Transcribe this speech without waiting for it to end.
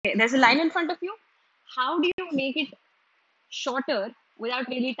There's a line in front of you. How do you make it shorter without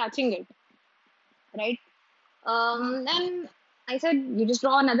really touching it, right? Then I said, you just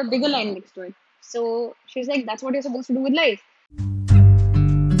draw another bigger line next to it. So she's like, that's what you're supposed to do with life.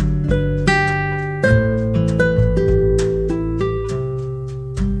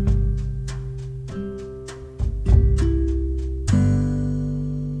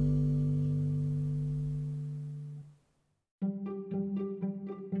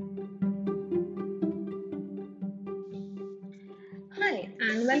 Hi,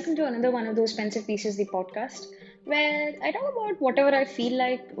 and welcome to another one of those Pensive Pieces, the podcast, where I talk about whatever I feel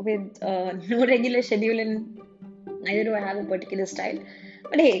like with no regular schedule and neither do I have a particular style.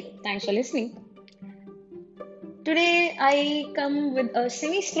 But hey, thanks for listening. Today I come with a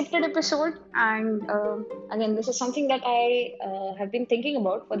semi-scripted episode, and again, this is something that I have been thinking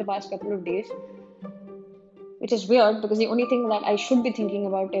about for the past couple of days, which is weird because the only thing that I should be thinking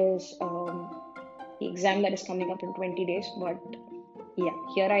about is the exam that is coming up in 20 days. But yeah,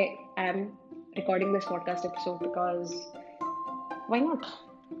 here I am recording this podcast episode because why not?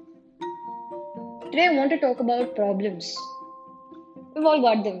 Today I want to talk about problems. We've all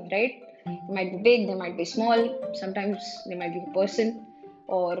got them, right? They might be big, they might be small, sometimes they might be a person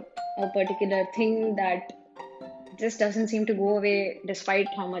or a particular thing that just doesn't seem to go away despite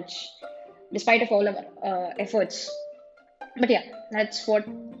of all of our efforts. But yeah, that's what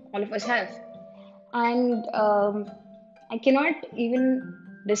all of us have. And I cannot even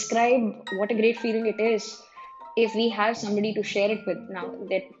describe what a great feeling it is if we have somebody to share it with. Now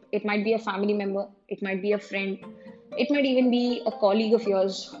that it might be a family member, it might be a friend, it might even be a colleague of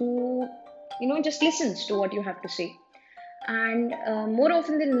yours who just listens to what you have to say. And more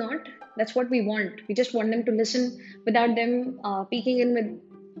often than not, that's what we want. We just want them to listen without them peeking in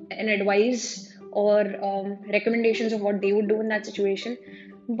with an advice or recommendations of what they would do in that situation.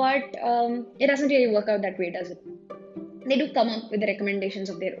 But it doesn't really work out that way, does it? They do come up with the recommendations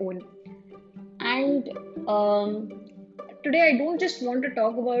of their own. And today, I don't just want to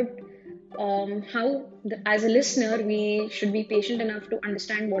talk about how, as a listener, we should be patient enough to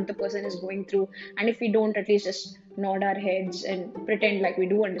understand what the person is going through. And if we don't, at least just nod our heads and pretend like we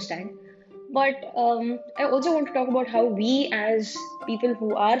do understand. But I also want to talk about how we, as people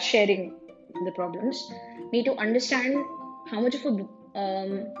who are sharing the problems, need to understand how much of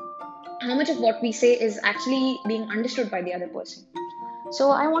how much of what we say is actually being understood by the other person. So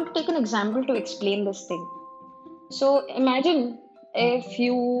I want to take an example to explain this thing. So imagine if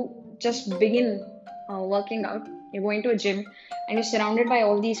you just begin working out, you're going to a gym and you're surrounded by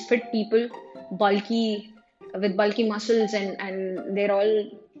all these fit people, bulky, with bulky muscles, and they're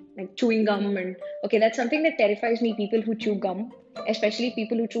all like chewing gum. And okay, that's something that terrifies me, people who chew gum, especially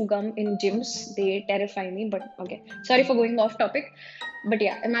people who chew gum in gyms, they terrify me. But okay, sorry for going off topic. But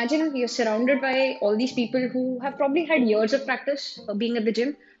yeah, imagine you're surrounded by all these people who have probably had years of practice being at the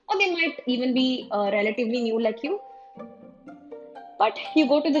gym, or they might even be relatively new like you, but you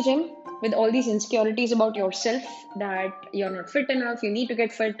go to the gym with all these insecurities about yourself, that you're not fit enough, you need to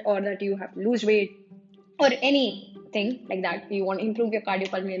get fit, or that you have to lose weight, or anything like that. You want to improve your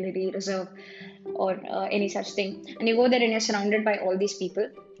cardiopulmonary reserve, or any such thing. And you go there and you're surrounded by all these people,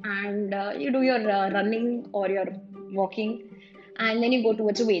 and you do your running or your walking, and then you go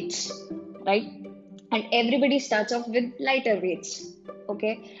towards the weights, right? And everybody starts off with lighter weights,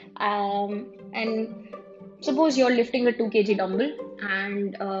 okay? And suppose you're lifting a 2 kg dumbbell,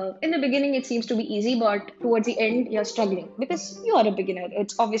 and in the beginning it seems to be easy, but towards the end you're struggling because you are a beginner.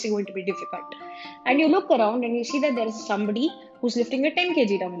 It's obviously going to be difficult. And you look around and you see that there is somebody who's lifting a 10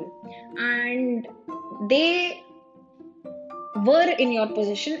 kg dumbbell, and they were in your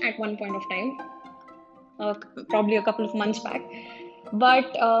position at one point of time, uh, probably a couple of months back.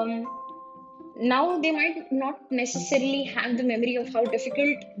 But now they might not necessarily have the memory of how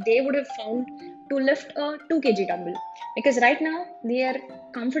difficult they would have found to lift a 2 kg dumbbell, because right now they are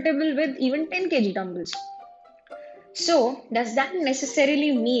comfortable with even 10 kg dumbbells. So, does that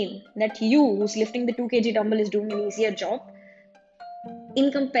necessarily mean that you, who's lifting the 2 kg dumbbell, is doing an easier job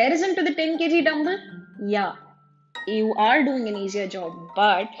in comparison to the 10 kg dumbbell? Yeah, you are doing an easier job,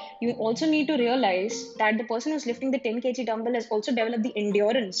 but you also need to realize that the person who's lifting the 10 kg dumbbell has also developed the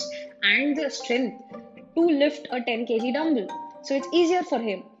endurance and the strength to lift a 10 kg dumbbell. So it's easier for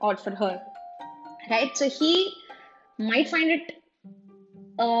him or for her, right? So he might find it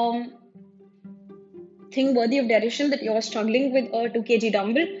um thing worthy of derision that you're struggling with a 2 kg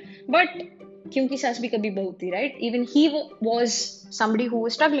dumbbell, but kyunki saas bhi kabhi bahoti, right? Even he was somebody who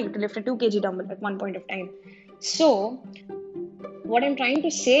was struggling to lift a 2 kg dumbbell at one point of time. So what I'm trying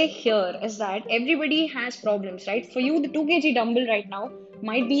to say here is that everybody has problems, right? For you, the 2 kg dumbbell right now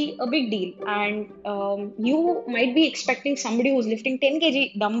might be a big deal, and you might be expecting somebody who's lifting 10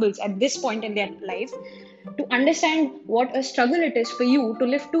 kg dumbbells at this point in their life to understand what a struggle it is for you to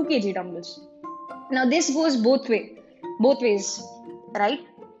lift 2 kg dumbbells. Now this goes both ways, right?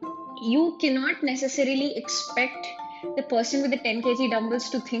 You cannot necessarily expect the person with the 10 kg dumbbells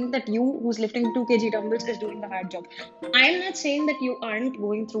to think that you who's lifting 2 kg dumbbells is doing the hard job. I am not saying that you aren't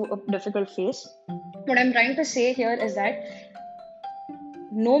going through a difficult phase. What I'm trying to say here is that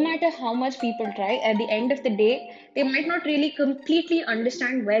no matter how much people try, at the end of the day, they might not really completely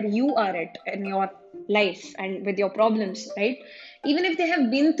understand where you are at in your life and with your problems, right? Even if they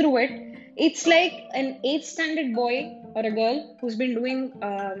have been through it, it's like an 8th standard boy or a girl who's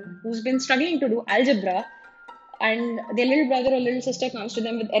been struggling to do algebra, and their little brother or little sister comes to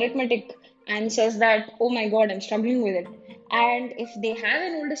them with arithmetic and says that, oh my god, I'm struggling with it. And if they have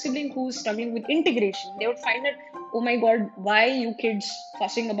an older sibling who's struggling with integration, they would find that, oh my god, why are you kids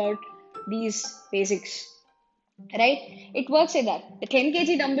fussing about these basics? Right? It works like that. The 10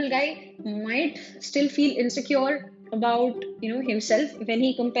 kg dumbbell guy might still feel insecure about himself when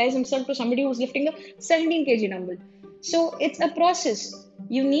he compares himself to somebody who's lifting a 17 kg dumbbell. So it's a process.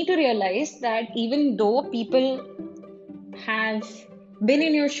 You need to realize that even though people have been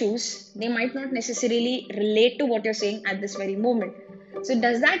in your shoes, they might not necessarily relate to what you're saying at this very moment. So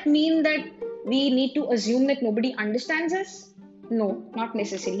does that mean that we need to assume that nobody understands us? No, not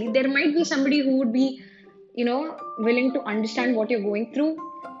necessarily. There might be somebody who would be willing to understand what you're going through,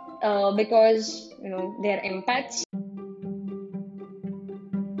 because they're empaths.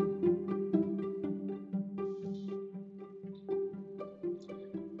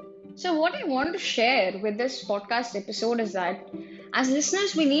 So what I want to share with this podcast episode is that as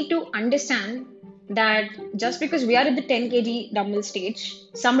listeners, we need to understand that just because we are at the 10 kg dumbbell stage,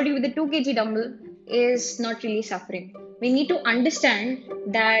 somebody with a 2 kg dumbbell is not really suffering. We need to understand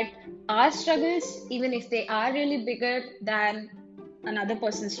that our struggles, even if they are really bigger than another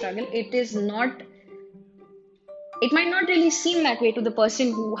person's struggle, it might not really seem that way to the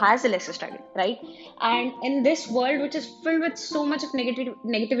person who has a lesser struggle, right? And in this world, which is filled with so much of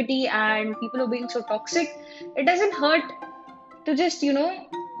negativity and people are being so toxic, it doesn't hurt to just,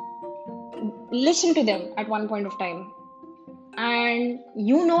 listen to them at one point of time. And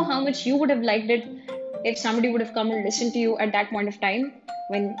how much you would have liked it if somebody would have come and listened to you at that point of time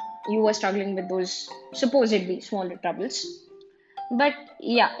when you were struggling with those supposedly smaller troubles. But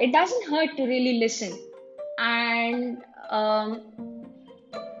yeah, it doesn't hurt to really listen. And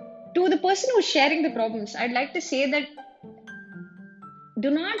to the person who's sharing the problems, I'd like to say that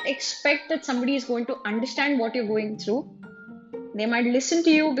do not expect that somebody is going to understand what you're going through. They might listen to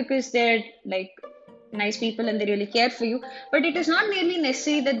you because they're like nice people and they really care for you, but it is not merely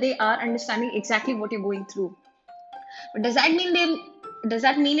necessary that they are understanding exactly what you're going through. But does that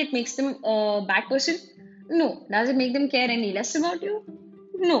mean it makes them a bad person? No. Does it make them care any less about you?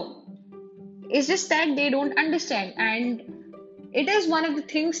 No. It's just that they don't understand, and it is one of the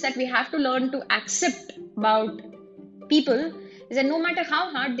things that we have to learn to accept about people, is that no matter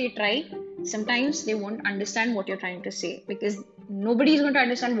how hard they try, sometimes they won't understand what you're trying to say, because nobody is going to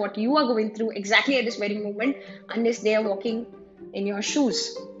understand what you are going through exactly at this very moment unless they are walking in your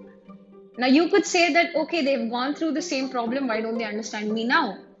shoes. Now you could say that, okay, they've gone through the same problem, why don't they understand me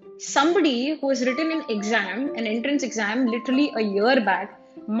now? Somebody who has written an entrance exam literally a year back,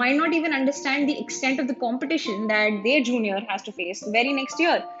 might not even understand the extent of the competition that their junior has to face the very next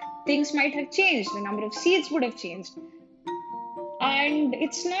year. Things might have changed, the number of seats would have changed. And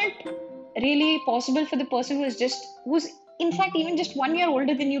it's not really possible for the person who's in fact even just 1 year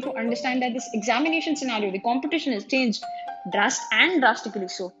older than you to understand that this examination scenario, the competition has changed drastically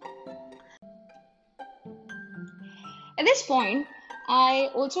so. At this point, I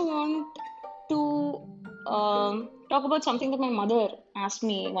also want to talk about something that my mother asked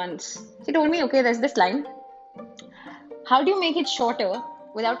me once. She told me, okay, there's this line. How do you make it shorter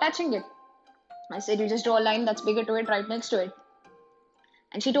without touching it? I said, you just draw a line that's bigger to it right next to it.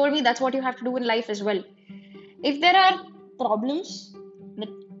 And she told me that's what you have to do in life as well. If there are problems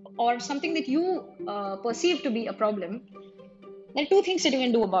or something that you perceive to be a problem, there are two things that you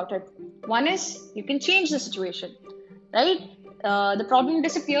can do about it. One is you can change the situation, right? The problem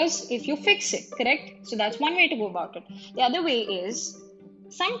disappears if you fix it, correct? So that's one way to go about it. The other way is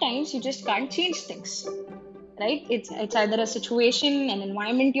sometimes you just can't change things, right? It's either a situation, an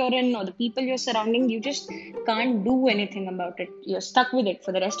environment you're in, or the people you're surrounding. You just can't do anything about it. You're stuck with it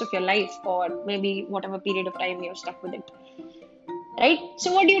for the rest of your life, or maybe whatever period of time you're stuck with it, right?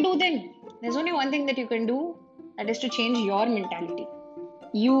 So what do you do then? There's only one thing that you can do, that is to change your mentality.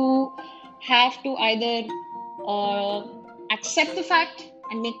 You have to either accept the fact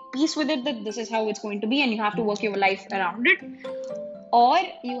and make peace with it that this is how it's going to be and you have to work your life around it, or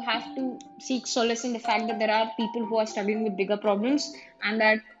you have to seek solace in the fact that there are people who are struggling with bigger problems and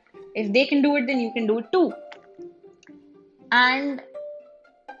that if they can do it, then you can do it too. And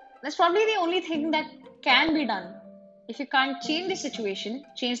that's probably the only thing that can be done. If you can't change the situation,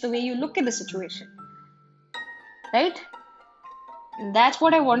 change the way you look at the situation, right? That's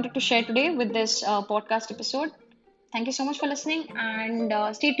what I wanted to share today with this podcast episode. Thank you so much for listening, and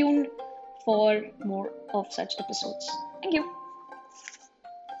stay tuned for more of such episodes. Thank you.